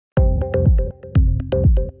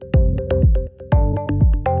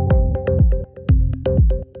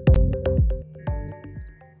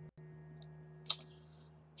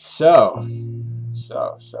So,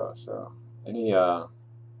 any,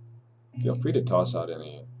 feel free to toss out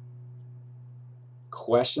any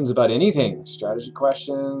questions about anything. Strategy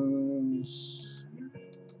questions.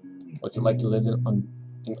 What's it like to live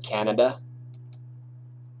in Canada?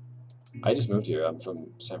 I just moved here. I'm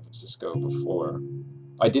from San Francisco before.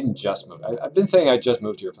 I didn't just move. I've been saying I just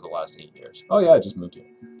moved here for the last 8 years. Oh yeah, I just moved here.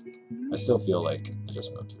 I still feel like I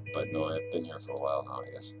just moved here, but no, I've been here for a while now,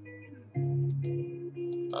 I guess.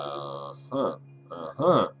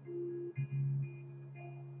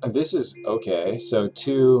 This is okay. So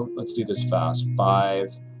 2. Let's do this fast.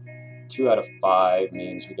 5. 2 out of 5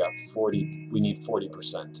 means we got 40. We need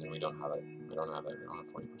 40%, and we don't have it. We don't have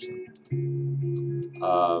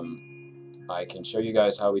 40%. I can show you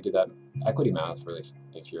guys how we did that equity math, really,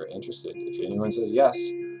 if you're interested. If anyone says yes,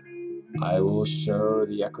 I will show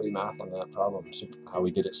the equity math on that problem, how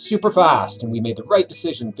we did it super fast, and we made the right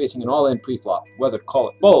decision facing an all-in pre-flop, whether to call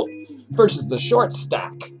it fold versus the short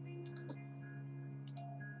stack.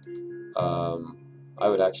 I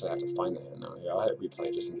would actually have to find the hand now. Yeah, I'll hit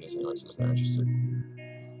replay just in case anyone says they're interested.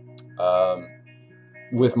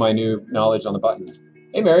 With my new knowledge on the button.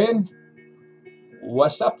 Hey, Marion.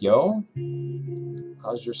 What's up, yo?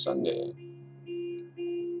 How's your Sunday?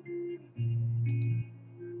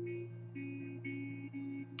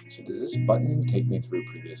 So does this button take me through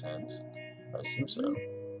previous hands? I assume so.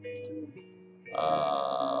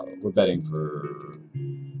 We're betting for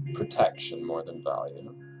protection more than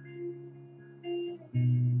value.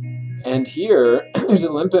 And here, there's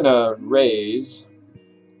a limp and a raise.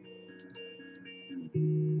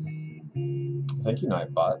 Thank you,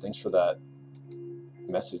 Nightbot. Thanks for that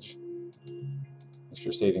message. Thanks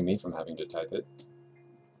for saving me from having to type it.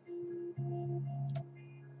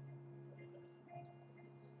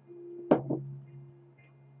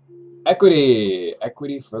 Equity!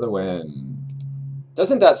 Equity for the win.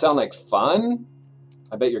 Doesn't that sound like fun?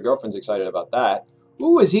 I bet your girlfriend's excited about that.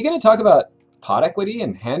 Ooh, is he going to talk about pot equity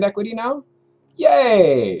and hand equity now?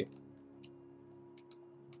 Yay!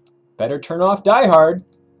 Better turn off Die Hard.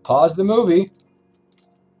 Pause the movie.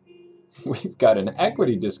 We've got an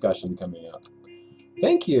equity discussion coming up.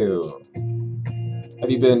 Thank you. Are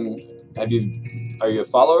you a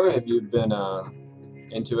follower? Have you been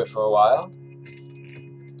into it for a while?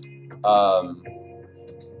 I'm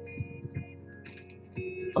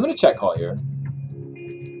gonna check call here.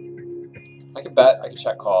 I could bet, I could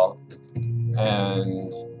check call,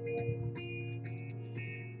 and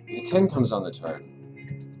the 10 comes on the turn.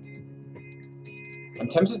 I'm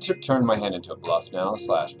tempted to turn my hand into a bluff now,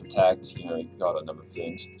 / protect, you know, you can call it a number of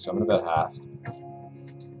things. So I'm gonna bet half.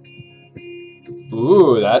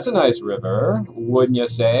 Ooh, that's a nice river, wouldn't you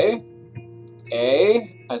say?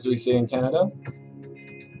 As we say in Canada.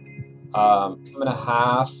 I'm gonna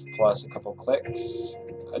half plus a couple clicks.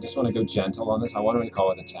 I just want to go gentle on this. I want to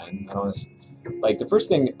call it a 10. I don't want to, like, the first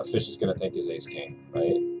thing a fish is gonna think is ace king,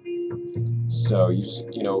 right? So you just,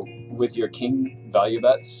 you know, with your king value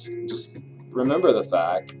bets, just remember the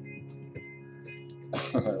fact.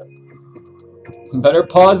 Better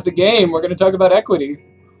pause the game. We're gonna talk about equity.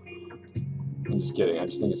 I'm just kidding. I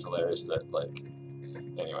just think it's hilarious that, like,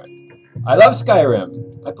 anyway. I love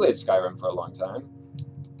Skyrim. I played Skyrim for a long time.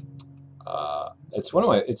 It's one of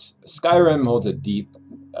my. Skyrim holds a deep,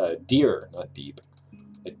 dear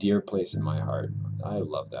place in my heart. I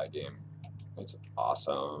love that game. It's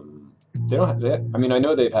awesome. They don't have. I mean, I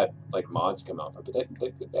know they've had like mods come out, but they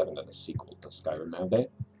haven't done a sequel to Skyrim, have they?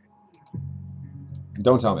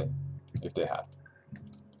 Don't tell me if they have.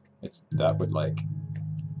 That would like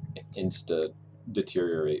insta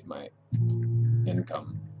deteriorate my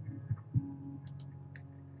income.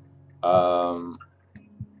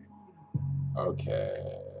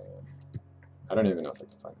 Okay. I don't even know if I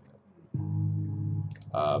can find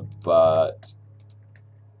that.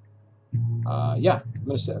 Yeah, I'm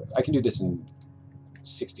gonna say I can do this in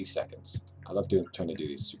 60 seconds. I love trying to do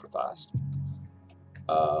these super fast.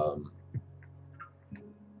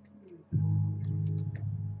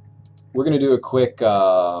 We're gonna do a quick.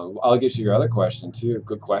 I'll get you your other question too.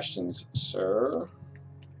 Good questions, sir.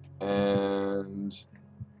 And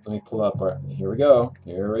let me pull up our. Here we go.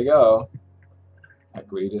 Here we go.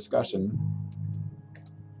 Equity discussion.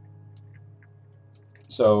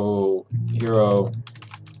 So hero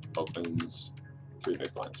opens 3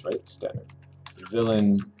 big blinds, right? Standard.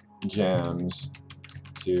 Villain jams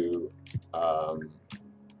to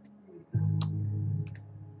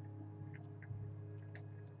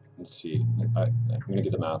let's see. I'm gonna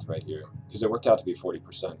get the math right here because it worked out to be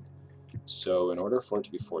 40%. So in order for it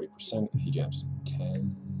to be 40%, if he jams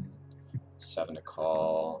 10, 7 to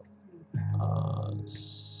call,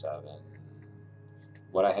 7,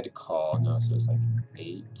 what I had to call. No, so it's like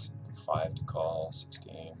 8, 5 to call,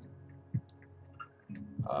 16.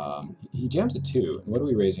 He jams a 2. And what are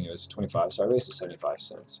we raising? It was 25, so I raised to 75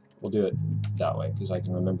 cents. We'll do it that way because I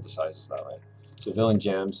can remember the sizes that way. So villain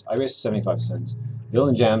jams. I raised to 75 cents.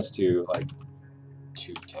 Villain jams to like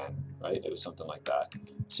 210, right? It was something like that.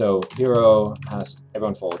 So hero has,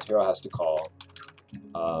 everyone folds. Hero has to call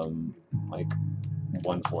like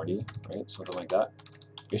 140, right? Something like that.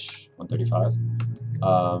 Ish, 135.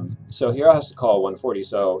 So hero has to call 140.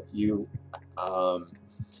 So you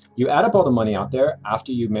add up all the money out there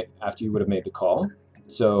after you would have made the call.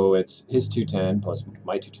 So it's his 210 plus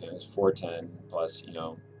my 210 is 410 plus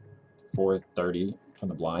 430 from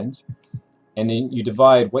the blinds, and then you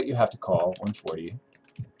divide what you have to call 140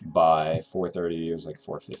 by 430. It was like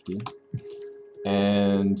 450,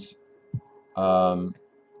 and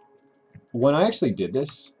when I actually did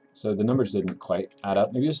this, so the numbers didn't quite add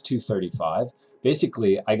up. Maybe it was 235.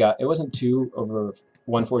 Basically, it wasn't 2 over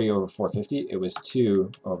 140 over 450. It was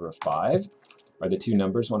 2 over 5, are the two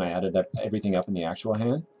numbers when I added up everything up in the actual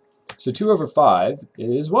hand. So 2 over 5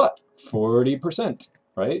 is what? 40%,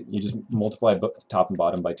 right? You just multiply top and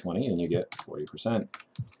bottom by 20 and you get 40%.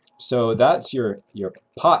 So that's your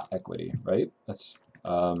pot equity, right? That's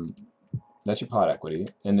your pot equity,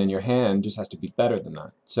 and then your hand just has to be better than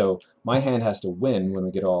that. So my hand has to win when we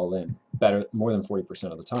get all in, better, more than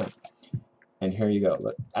 40% of the time. And here you go.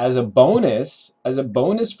 But as a bonus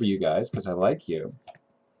for you guys, because I like you,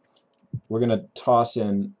 we're gonna toss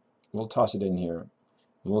in. We'll toss it in here.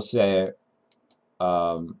 We'll say,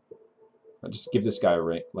 I'll just give this guy a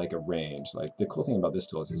range. Like the cool thing about this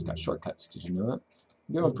tool is it's got shortcuts. Did you know that?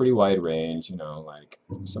 You give him a pretty wide range. Like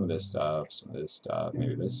some of this stuff,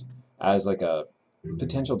 maybe this, as like a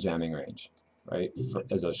potential jamming range, right?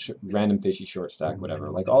 As a random fishy short stack, whatever.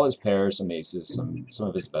 Like all his pairs, some aces, some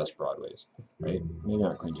of his best broadways, right? Maybe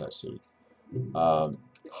not queen jack suited.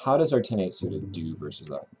 How does our 10-8 suited do versus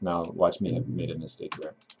that? Now watch me have made a mistake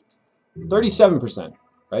there. 37%,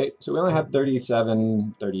 right? So we only have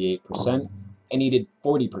 37, 38%, and needed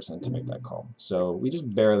 40% to make that call. So we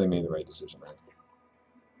just barely made the right decision there.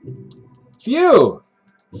 Phew!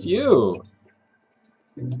 Phew!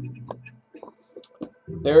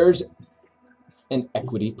 There's an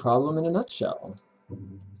equity problem in a nutshell.